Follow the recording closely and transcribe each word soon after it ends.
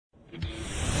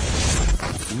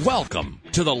Welcome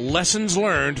to the Lessons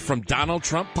Learned from Donald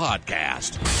Trump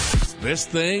podcast. This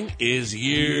thing is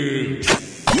huge.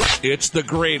 It's the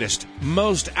greatest,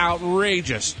 most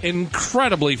outrageous,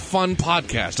 incredibly fun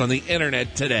podcast on the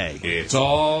internet today. It's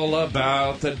all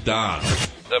about the Don.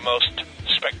 The most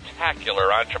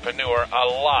spectacular entrepreneur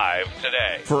alive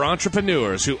today. For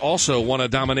entrepreneurs who also want to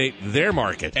dominate their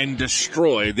market and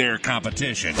destroy their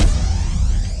competition.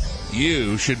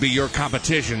 You should be your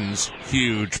competition's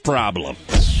huge problem.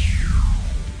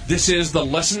 This is the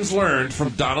Lessons Learned from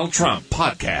Donald Trump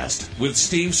podcast with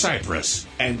Steve Cypress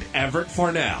and Everett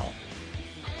Farnell.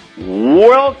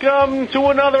 Welcome to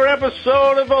another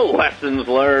episode of the Lessons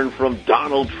Learned from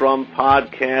Donald Trump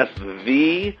podcast,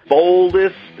 the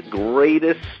boldest,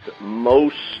 greatest,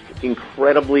 most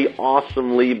incredibly,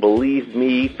 awesomely, believe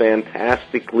me,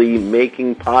 fantastically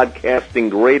making podcasting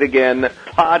great again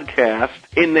podcast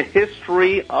in the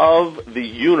history of the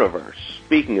universe.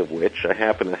 Speaking of which, I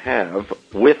happen to have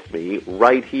with me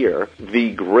right here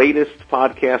the greatest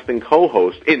podcasting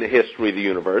co-host in the history of the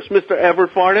universe, Mr.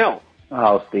 Everett Farnell.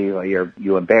 Oh, Steve,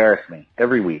 you embarrass me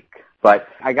every week. But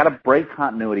I got to break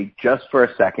continuity just for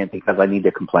a second because I need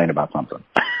to complain about something.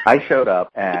 I showed up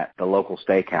at the local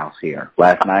steakhouse here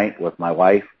last night with my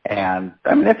wife, and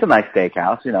I mean, it's a nice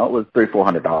steakhouse. You know, it was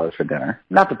 $300-400 for dinner.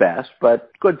 Not the best,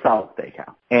 but good, solid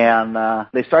steakhouse. And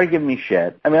they started giving me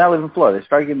shit. I mean, I live in Florida. They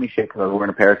started giving me shit because I was wearing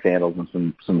a pair of sandals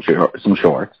and some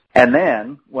shorts. And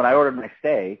then when I ordered my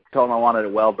steak, told them I wanted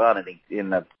it well done,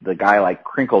 and the guy like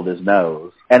crinkled his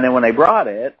nose. And then when they brought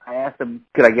it, I asked him,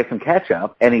 could I get some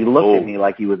ketchup? And he looked at me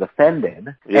like he was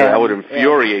offended. Yeah, that would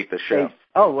infuriate the chef.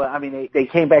 They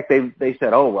came back, they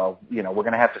said, oh, well, you know, we're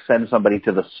going to have to send somebody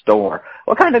to the store.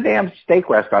 What kind of damn steak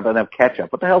restaurant doesn't have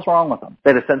ketchup? What the hell's wrong with them?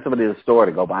 They had to send somebody to the store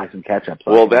to go buy some ketchup.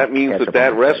 Well, that means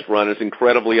that restaurant is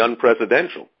incredibly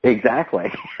unpresidential.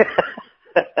 Exactly.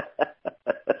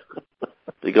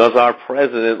 Because our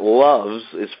president loves,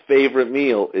 his favorite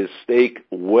meal is steak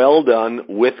well done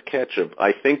with ketchup.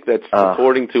 I think that's,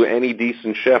 according to any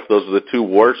decent chef, those are the two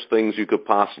worst things you could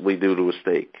possibly do to a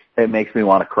steak. It makes me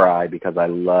want to cry because I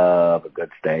love a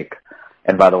good steak.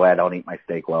 And by the way, I don't eat my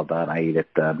steak well done. I eat it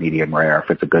medium rare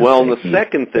if it's a good steak. Well, and the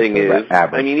second thing is,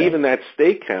 I mean, even that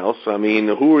steakhouse, I mean,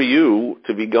 who are you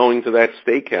to be going to that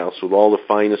steakhouse with all the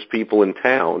finest people in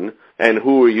town? And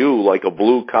who are you, like a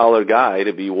blue-collar guy,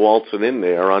 to be waltzing in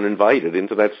there uninvited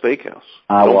into that steakhouse?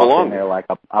 I walk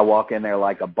in there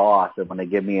like a boss, and when they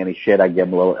give me any shit, I give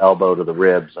them a little elbow to the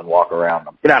ribs and walk around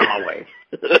them. Get out of my way.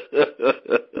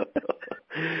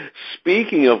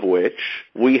 Speaking of which,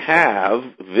 we have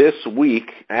this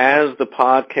week, as the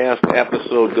podcast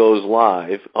episode goes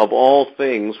live, of all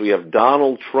things, we have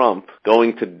Donald Trump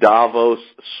going to Davos,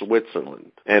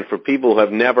 Switzerland. And for people who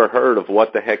have never heard of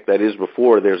what the heck that is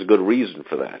before, there's a good reason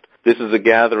for that. This is a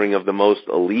gathering of the most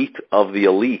elite of the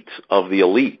elite of the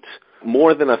elite.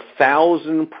 More than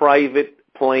 1,000 private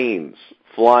planes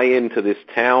fly into this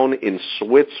town in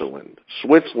Switzerland.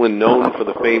 Switzerland known for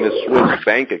the famous Swiss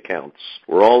bank accounts,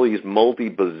 where all these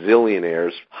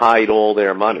multi-bazillionaires hide all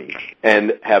their money,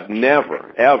 and have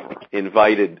never, ever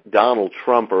invited Donald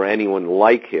Trump or anyone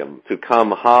like him to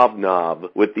come hobnob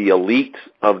with the elite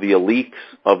of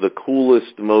the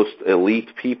coolest, most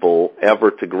elite people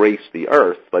ever to grace the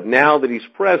earth. But now that he's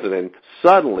president,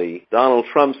 suddenly Donald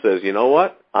Trump says, you know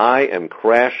what? I am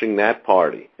crashing that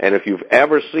party. And if you've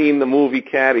ever seen the movie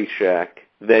Caddyshack,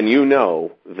 then you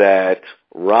know that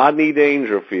Rodney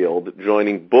Dangerfield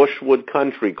joining Bushwood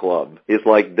Country Club is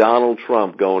like Donald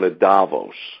Trump going to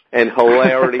Davos. And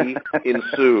hilarity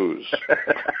ensues.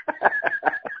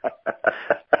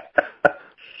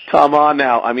 Come on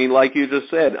now. I mean, like you just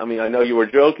said, I mean, I know you were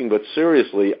joking, but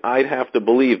seriously, I'd have to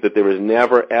believe that there has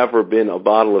never, ever been a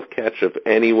bottle of ketchup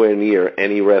anywhere near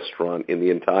any restaurant in the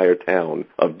entire town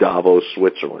of Davos,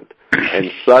 Switzerland.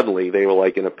 And suddenly, they were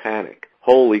like in a panic.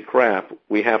 Holy crap,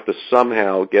 we have to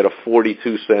somehow get a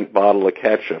 42-cent bottle of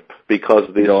ketchup because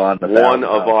one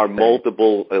of our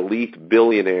multiple elite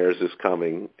billionaires is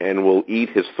coming and will eat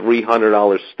his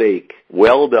 $300 steak,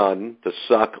 well done, to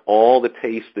suck all the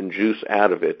taste and juice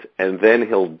out of it, and then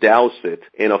he'll douse it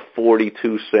in a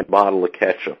 42-cent bottle of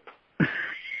ketchup.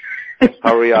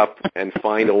 Hurry up and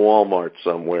find a Walmart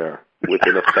somewhere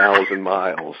within 1,000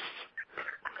 miles.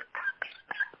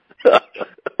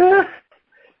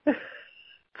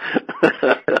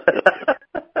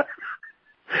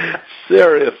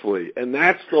 Seriously, and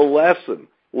that's the lesson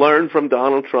learned from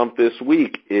Donald Trump this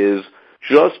week is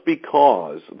just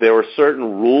because there are certain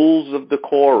rules of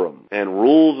decorum and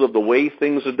rules of the way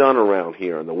things are done around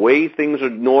here and the way things are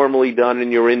normally done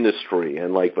in your industry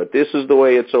and but this is the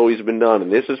way it's always been done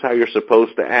and this is how you're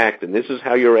supposed to act and this is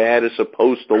how your ad is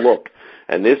supposed to look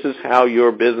and this is how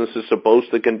your business is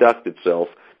supposed to conduct itself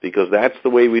because that's the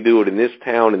way we do it in this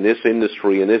town, in this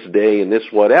industry, in this day, in this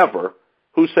whatever.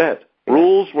 Who said?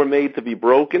 Rules were made to be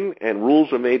broken, and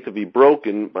rules are made to be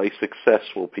broken by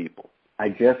successful people. I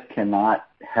just cannot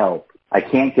help. I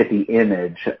can't get the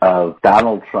image of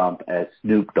Donald Trump as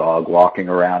Snoop Dogg walking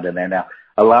around in there. Now,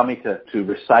 allow me to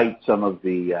recite some of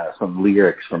the some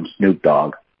lyrics from Snoop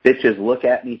Dogg. Bitches look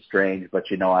at me strange, but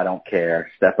I don't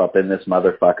care. Step up in this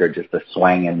motherfucker just a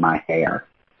swang in my hair.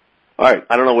 All right,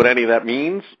 I don't know what any of that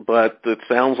means, but it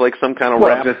sounds like some kind of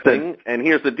rap thing. And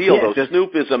here's the deal, though.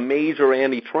 Snoop is a major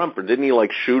anti-Trumper. Didn't he,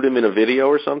 shoot him in a video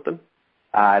or something?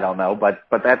 I don't know, but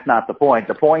that's not the point.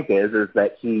 The point is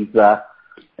that is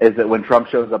that when Trump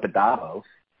shows up at Davos,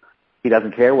 he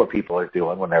doesn't care what people are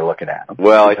doing when they're looking at him.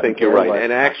 Well, I think you're right.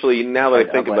 And actually, now that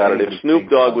I think about it, if Snoop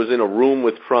Dogg was in a room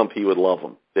with Trump, he would love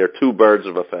him. They're two birds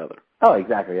of a feather. Oh,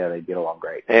 exactly. Yeah, they get along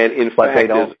great. And in fact,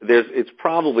 it's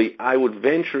probably, I would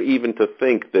venture even to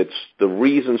think that the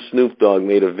reason Snoop Dogg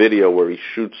made a video where he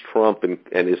shoots Trump and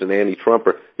is an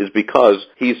anti-Trumper is because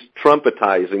he's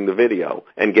Trumpetizing the video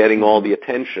and getting all the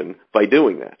attention by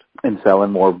doing that. And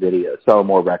selling more videos, selling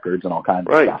more records and all kinds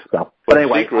of stuff. So, but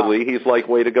anyway, secretly, he's like,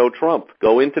 way to go, Trump.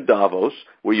 Go into Davos,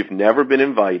 where you've never been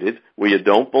invited, where you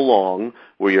don't belong,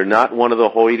 where you're not one of the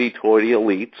hoity-toity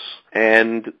elites,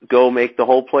 and go make the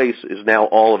whole place is now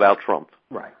all about Trump.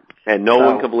 Right. And no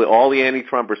one can believe, all the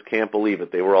anti-Trumpers can't believe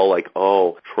it. They were all like,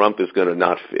 oh, Trump is going to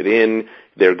not fit in.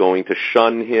 They're going to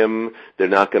shun him. They're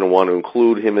not going to want to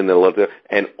include him in the,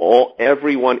 and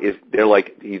everyone is, they're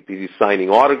like, he's signing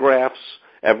autographs.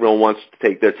 Everyone wants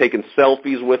to they're taking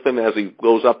selfies with him as he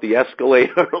goes up the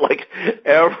escalator.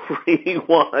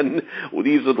 Everyone,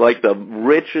 these are the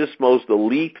richest, most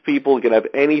elite people who can have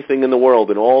anything in the world,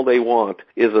 and all they want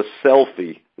is a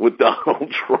selfie with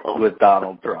Donald Trump. With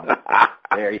Donald Trump.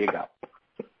 There you go.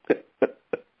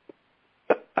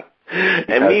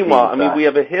 And meanwhile, we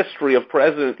have a history of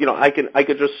presidents. I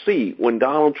could just see when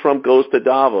Donald Trump goes to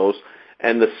Davos,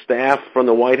 and the staff from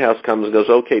the White House comes and goes,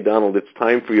 okay, Donald, it's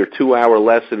time for your 2-hour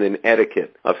lesson in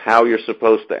etiquette of how you're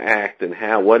supposed to act and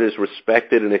what is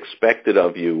respected and expected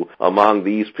of you among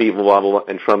these people, blah, blah, blah.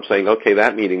 And Trump saying, okay,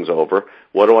 that meeting's over.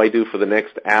 What do I do for the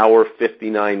next hour,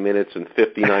 59 minutes, and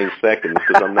 59 seconds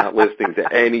because I'm not listening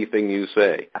to anything you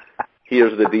say?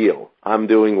 Here's the deal. I'm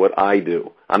doing what I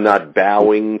do. I'm not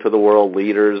bowing to the world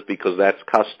leaders because that's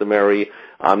customary.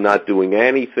 I'm not doing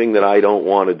anything that I don't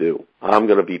want to do. I'm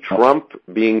going to be Trump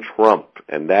being Trump,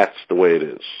 and that's the way it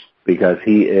is. Because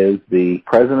he is the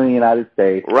President of the United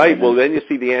States. Right. Well, then you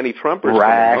see the anti-Trumpers come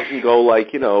out and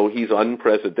go he's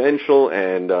unpresidential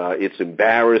and it's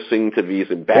embarrassing he's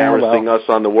embarrassing us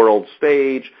on the world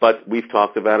stage. But we've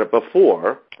talked about it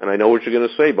before, and I know what you're going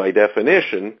to say. By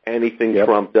definition, anything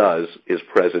Trump does is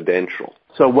presidential.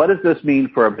 So what does this mean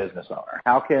for a business owner?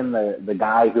 How can the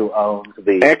guy who owns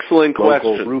the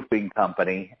local roofing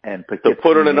company and to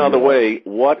put it another way,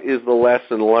 what is the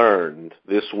lesson learned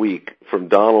this week from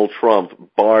Donald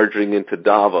Trump barging into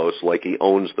Davos like he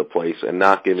owns the place and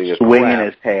not giving a crap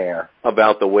his hair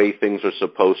about the way things are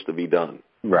supposed to be done?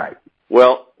 Right.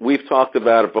 Well, we've talked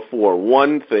about it before.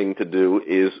 One thing to do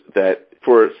is that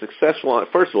for a successful,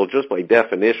 first of all, just by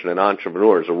definition, an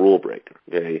entrepreneur is a rule breaker.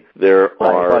 Okay,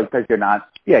 because you're not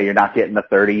getting the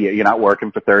 30. You're not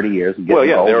working for 30 years. And getting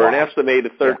there are an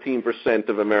estimated 13%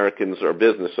 of Americans are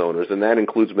business owners, and that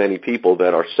includes many people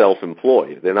that are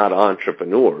self-employed. They're not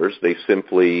entrepreneurs. They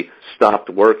simply stopped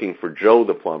working for Joe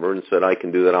the plumber and said, "I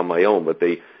can do that on my own." But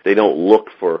they don't look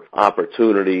for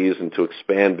opportunities and to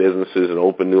expand businesses and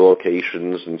open new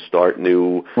locations and start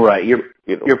new. Right.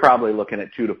 You're probably looking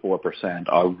at 2 to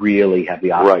 4% really have the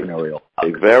entrepreneurial.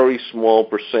 Right. A very small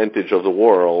percentage of the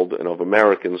world and of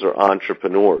Americans are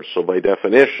entrepreneurs. So by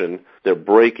definition, they're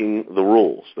breaking the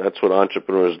rules. That's what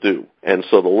entrepreneurs do. And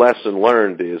so the lesson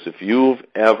learned is if you've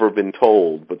ever been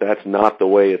told, but that's not the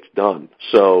way it's done.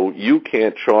 So you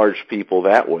can't charge people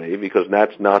that way because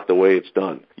that's not the way it's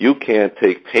done. You can't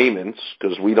take payments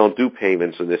because we don't do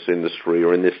payments in this industry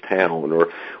or in this town, or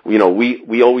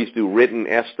we always do written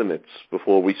estimates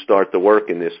before we start the work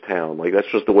in this town. That's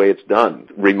just the way it's done.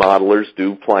 Remodelers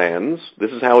do plans.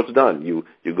 This is how it's done.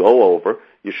 You go over,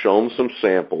 you show them some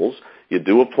samples, You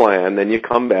do a plan, then you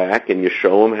come back and you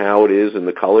show them how it is in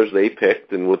the colors they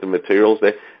picked and with the materials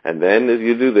and then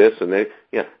you do this and then,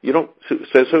 you don't,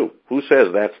 says who? Who says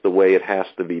that's the way it has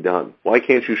to be done? Why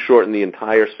can't you shorten the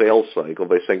entire sales cycle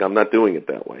by saying, I'm not doing it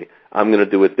that way. I'm going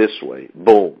to do it this way.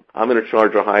 Boom. I'm going to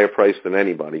charge a higher price than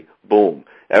anybody. Boom.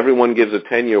 Everyone gives a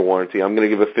 10-year warranty. I'm going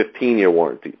to give a 15-year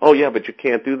warranty. Oh, yeah, but you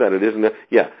can't do that. It isn't a,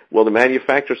 yeah. Well, the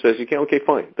manufacturer says you can't. Okay,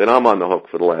 fine. Then I'm on the hook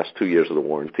for the last 2 years of the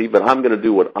warranty, but I'm going to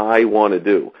do what I want to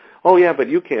do. Oh, yeah, but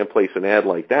you can't place an ad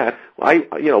like that.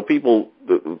 People,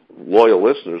 the loyal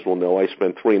listeners will know I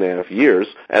spent 3.5 years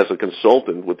as a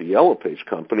consultant with the Yellow Page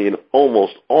Company, and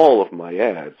almost all of my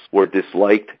ads were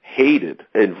disliked, hated,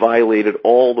 and violated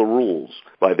all the rules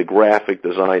by the graphic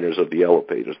designers of the Yellow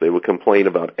Pages. They would complain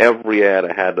about every ad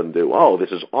I had them do. Oh,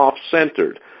 this is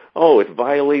off-centered. Oh, it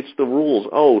violates the rules.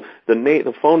 Oh,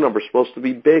 the phone number's supposed to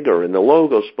be bigger, and the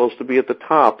logo's supposed to be at the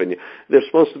top, and there's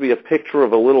supposed to be a picture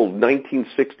of a little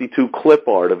 1962 clip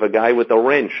art of a guy with a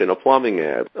wrench in a plumbing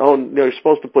ad. Oh, you're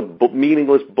supposed to put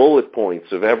meaningless bullet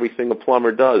points of everything a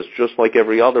plumber does, just like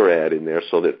every other ad in there,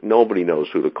 so that nobody knows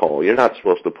who to call. You're not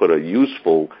supposed to put a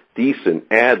useful, decent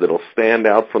ad that'll stand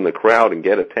out from the crowd and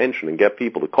get attention and get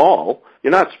people to call.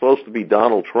 You're not supposed to be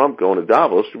Donald Trump going to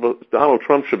Davos. Donald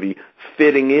Trump should be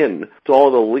fitting in to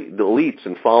all the elites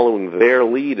and following their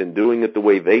lead and doing it the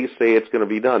way they say it's going to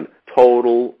be done.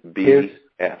 Total BS.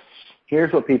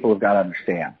 Here's what people have got to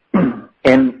understand.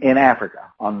 In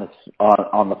Africa, on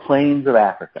the plains of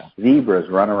Africa, zebras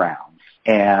run around,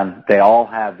 and they all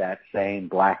have that same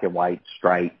black and white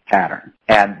stripe pattern,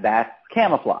 and that's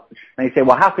camouflage. And you say,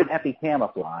 well, how can that be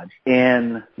camouflage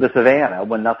in the savannah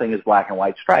when nothing is black and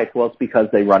white stripes? Well, it's because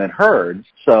they run in herds.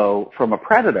 So from a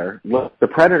predator, the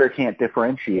predator can't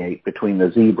differentiate between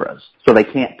the zebras, so they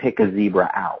can't pick a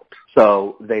zebra out.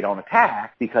 So they don't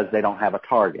attack because they don't have a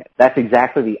target. That's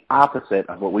exactly the opposite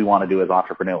of what we want to do as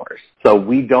entrepreneurs. So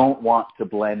we don't want to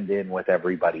blend in with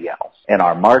everybody else. In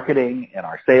our marketing, in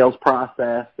our sales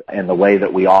process, in the way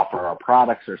that we offer our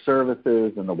products or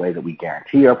services, in the way that we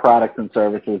guarantee our products and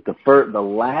services, the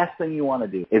last thing you want to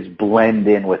do is blend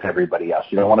in with everybody else.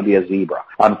 You don't want to be a zebra.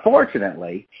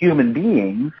 Unfortunately, human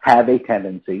beings have a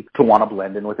tendency to want to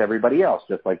blend in with everybody else,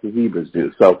 just like the zebras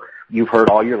do. So you've heard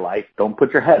all your life, don't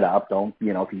put your head up. Don't,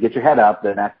 if you get your head up,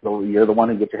 then you're the one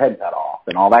who gets your head cut off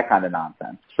and all that kind of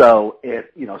nonsense. So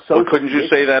well, couldn't you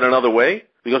say that another way?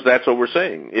 Because that's what we're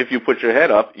saying. If you put your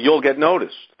head up, you'll get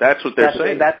noticed. That's what they're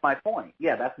saying. That's my point.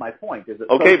 Yeah, that's my point.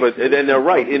 Okay, but then they're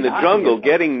right. In the jungle,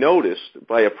 getting noticed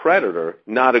by a predator,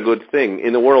 not a good thing.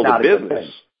 In the world of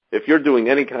business, if you're doing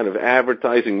any kind of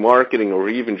advertising, marketing, or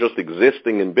even just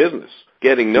existing in business,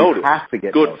 getting noticed,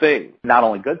 good thing. Not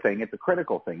only good thing, it's a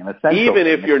critical thing, an essential even thing.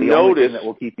 If you're noticed, that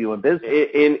will keep you in business.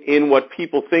 In what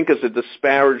people think is a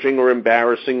disparaging or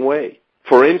embarrassing way.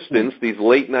 For instance, these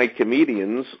late-night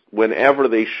comedians, whenever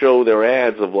they show their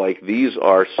ads of these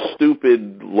are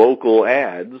stupid local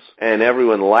ads, and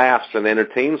everyone laughs and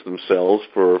entertains themselves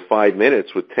for 5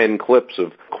 minutes with 10 clips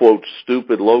of, quote,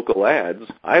 stupid local ads,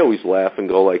 I always laugh and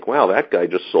go wow, that guy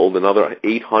just sold another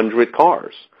 800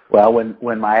 cars. Well,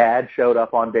 when my ad showed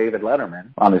up on David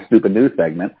Letterman, on the Stupid News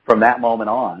segment, from that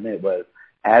moment on, it was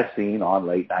as seen on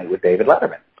Late Night with David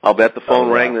Letterman. I'll bet the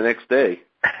phone rang the next day.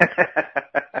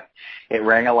 It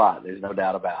rang a lot. There's no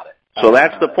doubt about it. So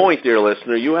that's the point, dear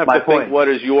listener. You have to think, what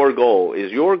is your goal?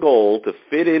 Is your goal to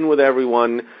fit in with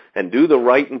everyone and do the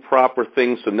right and proper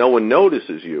things so no one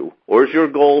notices you? Or is your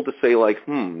goal to say,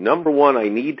 number one, I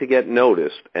need to get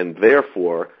noticed, and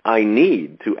therefore I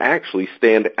need to actually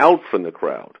stand out from the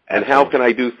crowd? And how can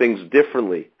I do things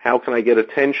differently? How can I get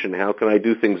attention? How can I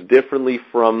do things differently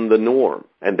from the norm?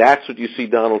 And that's what you see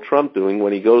Donald Trump doing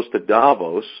when he goes to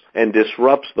Davos and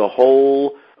disrupts the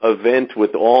whole event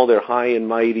with all their high and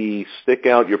mighty stick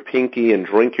out your pinky and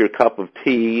drink your cup of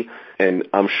tea. And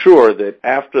I'm sure that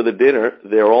after the dinner,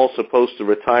 they're all supposed to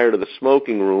retire to the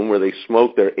smoking room where they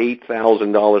smoke their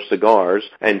 $8,000 cigars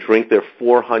and drink their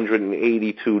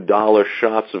 $482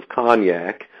 shots of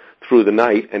cognac through the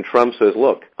night. And Trump says,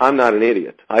 look, I'm not an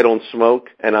idiot. I don't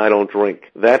smoke and I don't drink.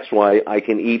 That's why I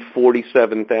can eat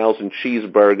 47,000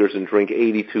 cheeseburgers and drink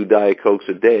 82 Diet Cokes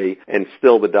a day, and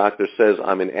still the doctor says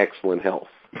I'm in excellent health.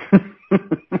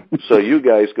 So you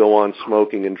guys go on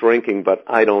smoking and drinking, but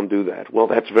I don't do that. Well,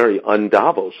 that's very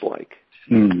un-Davos-like.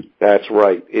 That's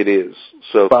right, it is.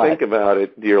 So think about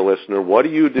it, dear listener. What do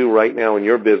you do right now in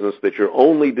your business that you're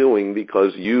only doing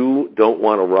because you don't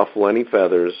want to ruffle any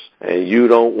feathers and you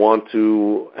don't want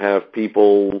to have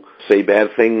people say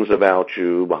bad things about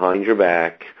you behind your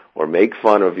back or make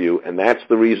fun of you, and that's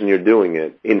the reason you're doing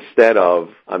it, instead of,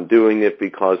 I'm doing it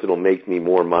because it'll make me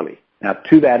more money? Now,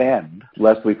 to that end,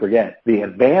 lest we forget, the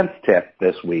advanced tip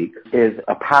this week is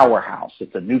a powerhouse.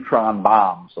 It's a neutron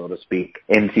bomb, so to speak,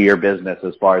 into your business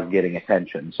as far as getting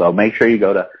attention. So make sure you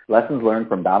go to Lessons Learned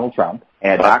from Donald Trump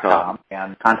 .com,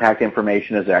 and contact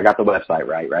information is there. I got the website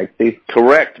right, Steve?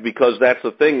 Correct, because that's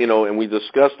the thing, and we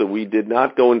discussed it. We did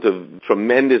not go into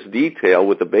tremendous detail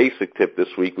with the basic tip this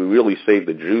week. We really saved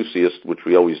the juiciest, which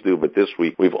we always do, but this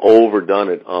week we've overdone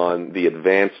it on the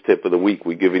advanced tip of the week.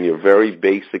 We've given you a very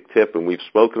basic tip, and we've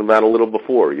spoken about it a little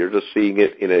before. You're just seeing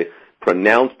it in a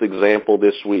pronounced example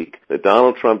this week that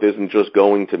Donald Trump isn't just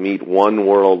going to meet one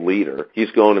world leader. He's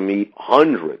going to meet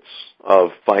hundreds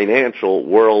of financial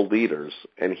world leaders,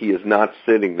 and he is not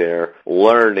sitting there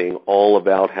learning all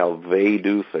about how they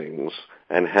do things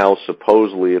and how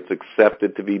supposedly it's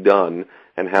accepted to be done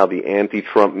and how the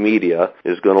anti-Trump media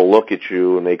is going to look at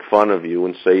you and make fun of you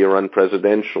and say you're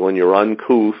unpresidential and you're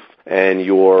uncouth and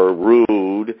you're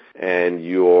rude and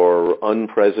you're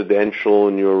unpresidential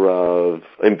and you're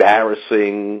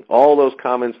embarrassing. All those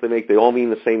comments they make, they all mean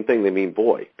the same thing. They mean,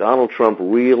 boy, Donald Trump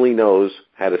really knows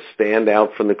how to stand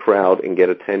out from the crowd and get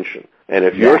attention. And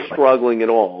if you're struggling at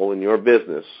all in your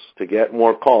business to get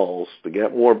more calls, to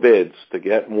get more bids, to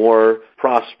get more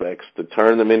prospects, to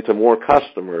turn them into more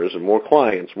customers and more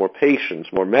clients, more patients,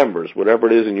 more members, whatever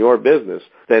it is in your business,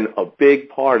 then a big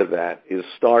part of that is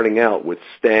starting out with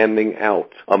standing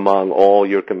out among all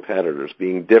your competitors,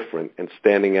 being different and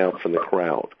standing out from the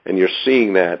crowd. And you're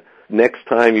seeing that. Next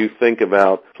time you think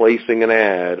about placing an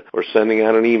ad or sending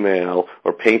out an email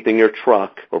or painting your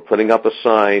truck or putting up a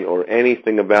sign or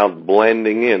anything about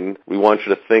blending in, we want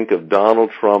you to think of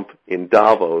Donald Trump in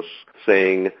Davos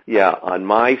saying, yeah, on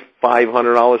my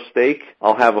 $500 steak,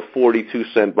 I'll have a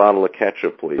 42-cent bottle of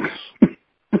ketchup, please.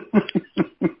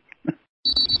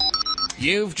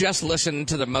 You've just listened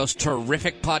to the most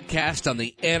terrific podcast on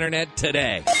the internet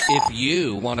today. If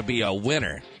you want to be a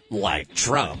winner like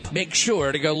Trump, make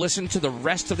sure to go listen to the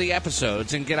rest of the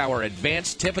episodes and get our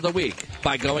advanced tip of the week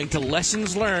by going to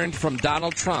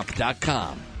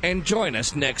lessonslearnedfromdonaldtrump.com. And join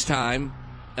us next time,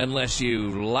 unless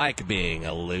you like being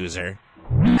a loser.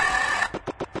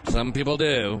 Some people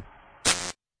do.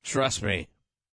 Trust me.